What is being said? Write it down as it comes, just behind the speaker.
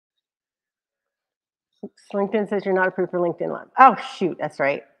LinkedIn says you're not approved for LinkedIn Live. Oh, shoot. That's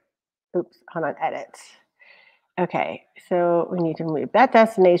right. Oops. Hold on. Edit. Okay. So we need to move that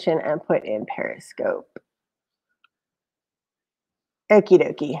destination and put in Periscope. Okie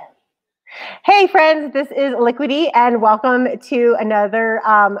dokie. Hey friends, this is Liquidy and welcome to another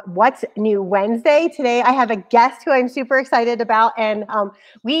What's New Wednesday. Today I have a guest who I'm super excited about, and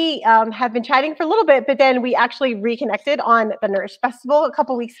we have been chatting for a little bit, but then we actually reconnected on the Nourish Festival a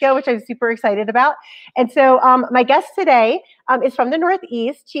couple weeks ago, which I'm super excited about. And so my guest today is from the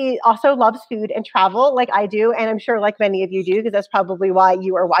Northeast. She also loves food and travel like I do, and I'm sure like many of you do, because that's probably why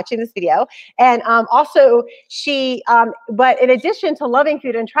you are watching this video. And also she, but in addition to loving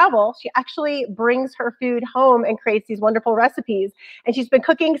food and travel, she actually brings her food home and creates these wonderful recipes. And she's been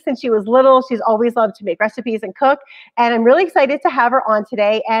cooking since she was little. She's always loved to make recipes and cook. And I'm really excited to have her on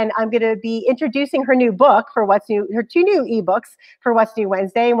today. And I'm going to be introducing her new book for What's New, her 2 new ebooks for What's New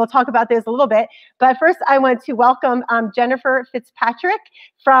Wednesday. And we'll talk about this a little bit. But first, I want to welcome Jennifer Fitzpatrick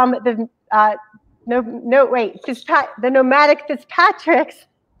from the the Nomadic Fitzpatricks.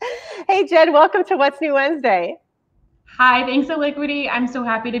 Hey Jen, welcome to What's New Wednesday. Hi, thanks to Liquidy. I'm so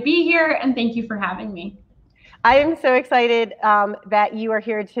happy to be here, and thank you for having me. I am so excited that you are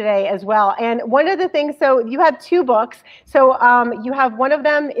here today as well. And one of the things, so you have 2 books. So you have one of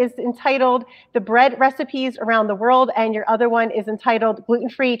them is entitled The Bread Recipes Around the World, and your other one is entitled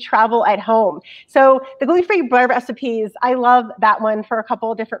Gluten-Free Travel at Home. So the gluten-free bread recipes, I love that one for a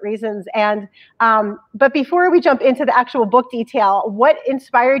couple of different reasons. And but before we jump into the actual book detail, what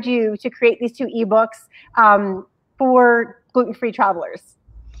inspired you to create these 2 ebooks for gluten-free travelers?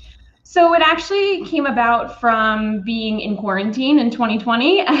 So it actually came about from being in quarantine in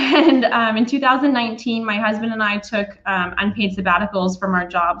 2020. And in 2019, my husband and I took unpaid sabbaticals from our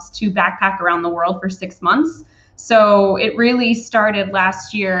jobs to backpack around the world for 6 months. So it really started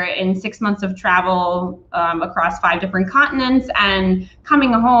last year in 6 months of travel across 5 different continents. And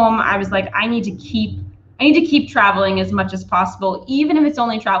coming home, I was like, I need to keep traveling as much as possible, even if it's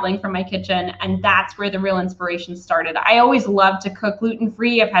only traveling from my kitchen. And that's where the real inspiration started. I always loved to cook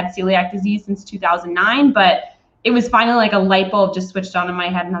gluten-free. I've had celiac disease since 2009, but it was finally like a light bulb just switched on in my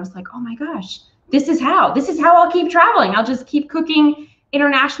head. And I was like, oh my gosh, this is how I'll keep traveling. I'll just keep cooking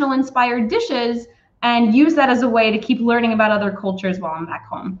international inspired dishes and use that as a way to keep learning about other cultures while I'm back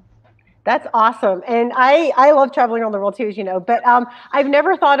home. That's awesome. And I love traveling around the world too, as you know, but I've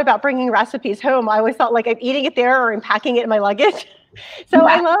never thought about bringing recipes home. I always thought like I'm eating it there or I'm packing it in my luggage. So yeah.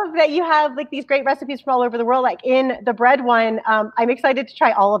 I love that you have like these great recipes from all over the world. Like in the bread one, I'm excited to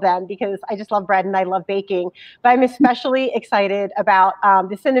try all of them because I just love bread and I love baking. But I'm especially excited about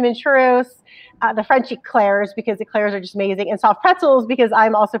the cinnamon churros, the French eclairs, because eclairs are just amazing, and soft pretzels because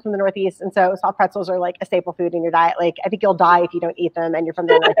I'm also from the Northeast, and so soft pretzels are like a staple food in your diet. Like I think you'll die if you don't eat them and you're from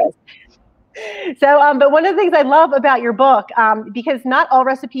the Northeast. So, but one of the things I love about your book, because not all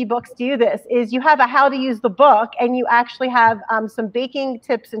recipe books do this, is you have a how to use the book, and you actually have some baking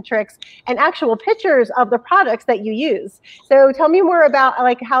tips and tricks and actual pictures of the products that you use. So tell me more about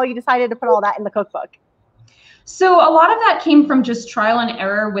like how you decided to put all that in the cookbook. So a lot of that came from just trial and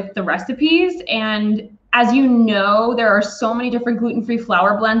error with the recipes. And as you know, there are so many different gluten-free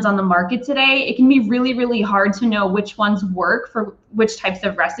flour blends on the market today. It can be really, really hard to know which ones work for which types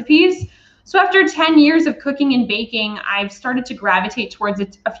of recipes. So after 10 years of cooking and baking, I've started to gravitate towards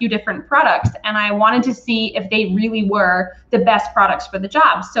a few different products, and I wanted to see if they really were the best products for the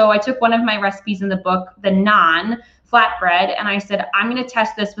job. So I took one of my recipes in the book, the naan flatbread, and I said, I'm going to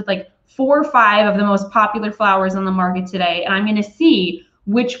test this with like 4 or 5 of the most popular flours on the market today, and I'm going to see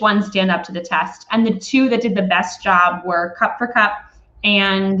which ones stand up to the test. And the 2 that did the best job were Cup for Cup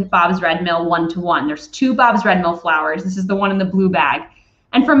and Bob's Red Mill 1-to-1. There's 2 Bob's Red Mill flours. This is the one in the blue bag.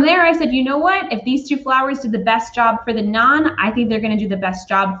 And from there, I said, you know what? If these 2 flours did the best job for the naan, I think they're going to do the best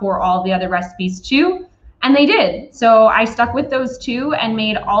job for all the other recipes too. And they did. So I stuck with those 2 and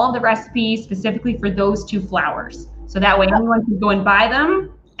made all of the recipes specifically for those 2 flours. So that way anyone can go and buy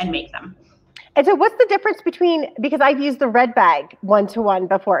them and make them. And so what's the difference between, because I've used the red bag 1-to-1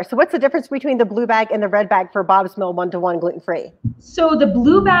 before. So what's the difference between the blue bag and the red bag for Bob's Mill 1-to-1 gluten-free? So the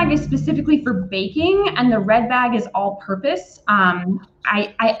blue bag is specifically for baking and the red bag is all purpose.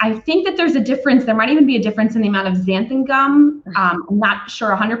 I think that there's a difference. There might even be a difference in the amount of xanthan gum. I'm not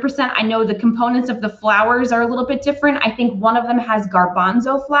sure 100%. I know the components of the flours are a little bit different. I think one of them has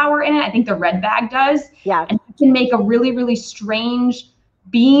garbanzo flour in it. I think the red bag does. Yeah. And it can make a really, really strange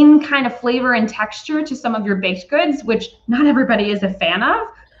bean kind of flavor and texture to some of your baked goods, which not everybody is a fan of.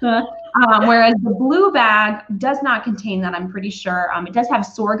 Whereas the blue bag does not contain that, I'm pretty sure. It does have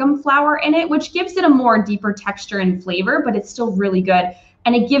sorghum flour in it, which gives it a more deeper texture and flavor, but it's still really good.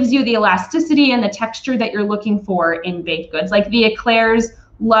 and it gives you the elasticity and the texture that you're looking for in baked goods. Like the eclairs,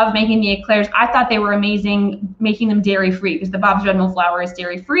 love making the eclairs. I thought they were amazing making them dairy-free because the Bob's Red Mill flour is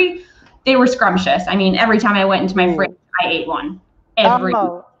dairy-free. They were scrumptious. I mean, every time I went into my fridge, I ate one. Every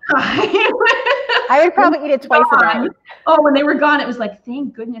time. I would probably eat it twice a day. Oh, when they were gone, it was like,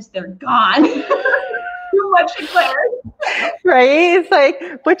 thank goodness they're gone. Too much eclairs. Right? It's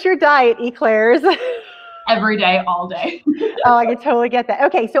like, what's your diet, eclairs? Every day, all day. Oh, I can totally get that.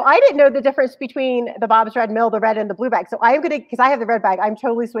 Okay, so I didn't know the difference between the Bob's Red Mill, the red and the blue bag. So I'm gonna, because I have the red bag, I'm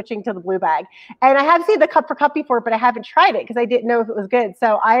totally switching to the blue bag. And I have seen the cup for cup before, but I haven't tried it because I didn't know if it was good.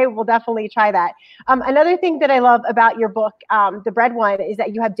 So I will definitely try that. Another thing that I love about your book, the bread one, is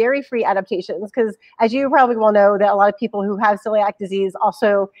that you have dairy-free adaptations. Because as you probably will know, that a lot of people who have celiac disease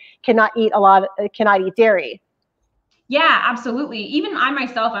also cannot eat dairy. Yeah, absolutely. Even I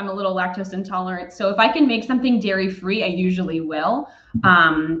myself, I'm a little lactose intolerant. So if I can make something dairy-free, I usually will.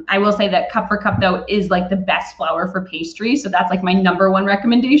 I will say that cup for cup though is like the best flour for pastry. So that's like my #1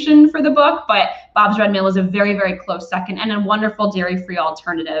 recommendation for the book. But Bob's Red Mill is a very, very close second and a wonderful dairy-free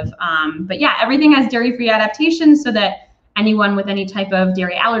alternative. But yeah, everything has dairy-free adaptations so that anyone with any type of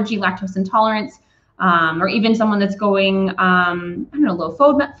dairy allergy, lactose intolerance, or even someone that's going, I don't know, low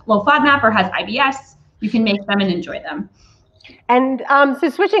FODMAP or has IBS, you can make them and enjoy them. And so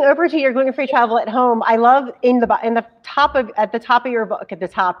switching over to your gluten-free travel at home, I love at the top of your book,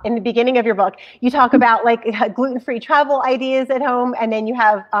 in the beginning of your book, you talk about like gluten-free travel ideas at home, and then you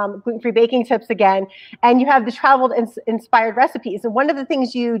have gluten-free baking tips again, and you have the travel inspired recipes. And one of the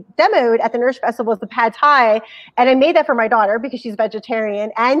things you demoed at the Nurse Festival was the pad thai, and I made that for my daughter because she's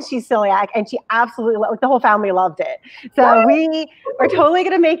vegetarian and she's celiac, and she absolutely the whole family loved it. So we are totally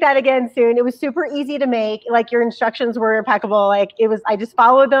gonna make that again soon. It was super easy to make. Like your instructions were impeccable. Like I just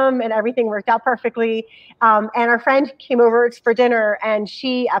followed them and everything worked out perfectly. And our friend came over for dinner and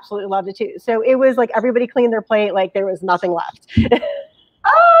she absolutely loved it too. So it was like everybody cleaned their plate, like there was nothing left. Oh,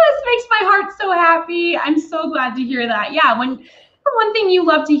 this makes my heart so happy. I'm so glad to hear that. Yeah, one thing you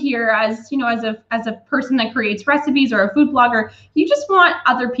love to hear as a person that creates recipes or a food blogger, you just want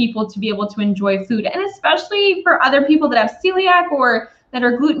other people to be able to enjoy food. And especially for other people that have celiac or that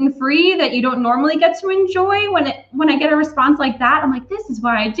are gluten-free that you don't normally get to enjoy. When I get a response like that, I'm like, this is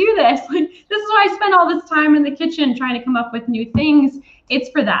why I do this. Like, this is why I spend all this time in the kitchen trying to come up with new things. It's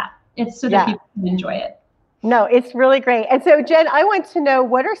for that. It's so that people can enjoy it. No, it's really great. And so Jen, I want to know,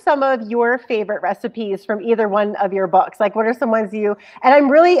 what are some of your favorite recipes from either one of your books? Like, what are some ones and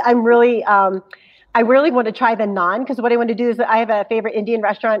I really want to try the naan, because what I want to do is I have a favorite Indian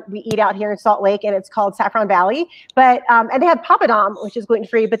restaurant we eat out here in Salt Lake, and it's called Saffron Valley. But and they have papadum, which is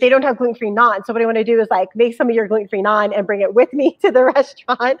gluten-free, but they don't have gluten-free naan. So what I want to do is like make some of your gluten-free naan and bring it with me to the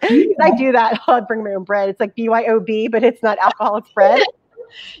restaurant. I do that. I'll bring my own bread. It's like BYOB, but it's not alcohol, it's bread.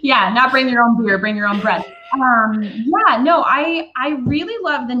 Yeah, not bring your own beer, bring your own bread. Yeah, no, I really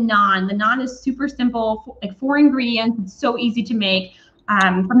love the naan. The naan is super simple, like 4 ingredients. It's so easy to make.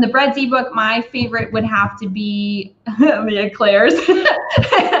 From the breads ebook, my favorite would have to be the eclairs.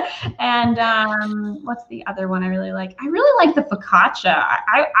 And what's the other one I really like? I really like the focaccia.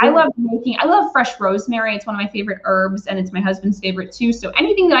 I love fresh rosemary. It's one of my favorite herbs, and it's my husband's favorite too. So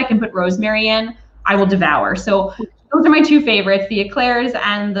anything that I can put rosemary in, I will devour. So those are my 2 favorites, the eclairs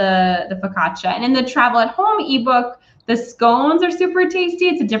and the focaccia. And in the travel at home ebook, the scones are super tasty.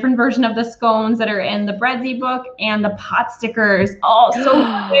 It's a different version of the scones that are in the breads ebook, and the pot stickers. Oh, so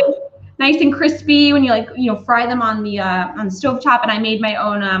good. Nice and crispy when you fry them on the stovetop. And I made my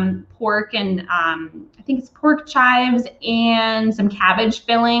own pork and I think it's pork chives and some cabbage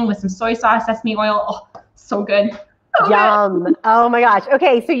filling with some soy sauce, sesame oil. Oh, so good. Yum. Oh my gosh.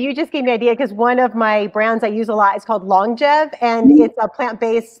 Okay, so you just gave me an idea, because one of my brands I use a lot is called Longev, and it's a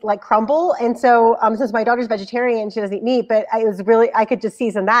plant-based like crumble. And so since my daughter's vegetarian, she doesn't eat meat, but I could just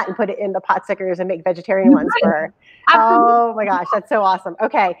season that and put it in the pot stickers and make vegetarian ones for her. Oh my gosh, that's so awesome.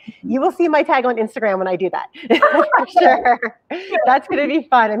 Okay, you will see my tag on Instagram when I do that. For sure. That's going to be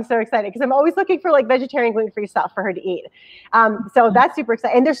fun. I'm so excited because I'm always looking for like vegetarian, gluten-free stuff for her to eat. So that's super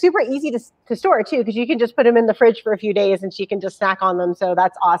exciting. And they're super easy to store too, because you can just put them in the fridge for a few days and she can just snack on them. So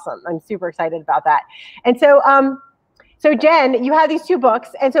that's awesome. I'm super excited about that. And so, so Jen, you have these 2 books.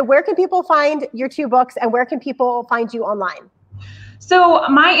 And so where can people find your 2 books, and where can people find you online? So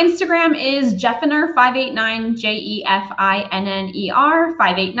my Instagram is Jeffiner589, Jeffinner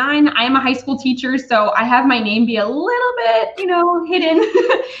 589. I am a high school teacher, so I have my name be a little bit, hidden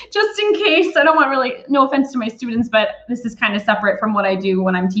just in case. I don't want no offense to my students, but this is kind of separate from what I do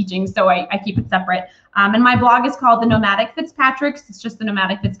when I'm teaching, so I keep it separate. And my blog is called The Nomadic Fitzpatricks. It's just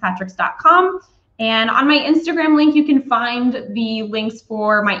thenomadicfitzpatricks.com. And on my Instagram link, you can find the links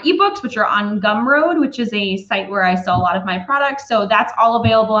for my ebooks, which are on Gumroad, which is a site where I sell a lot of my products. So that's all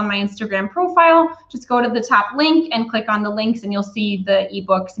available on my Instagram profile. Just go to the top link and click on the links and you'll see the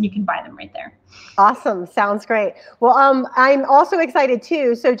ebooks and you can buy them right there. Awesome. Sounds great. Well, I'm also excited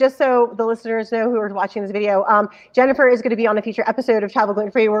too. So just so the listeners know who are watching this video, Jennifer is going to be on a future episode of Travel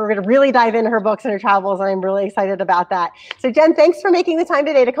Gluten Free where we're going to really dive into her books and her travels, and I'm really excited about that. So Jen, thanks for making the time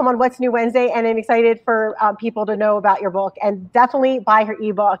today to come on What's New Wednesday, and I'm excited for people to know about your book, and definitely buy her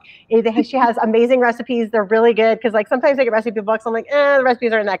ebook. She has amazing recipes. They're really good because like sometimes I get recipe books, I'm like, the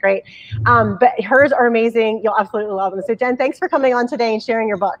recipes aren't that great. But hers are amazing. You'll absolutely love them. So Jen, thanks for coming on today and sharing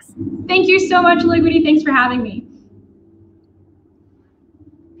your books. Thank you so much, Liquidy. Thanks for having me.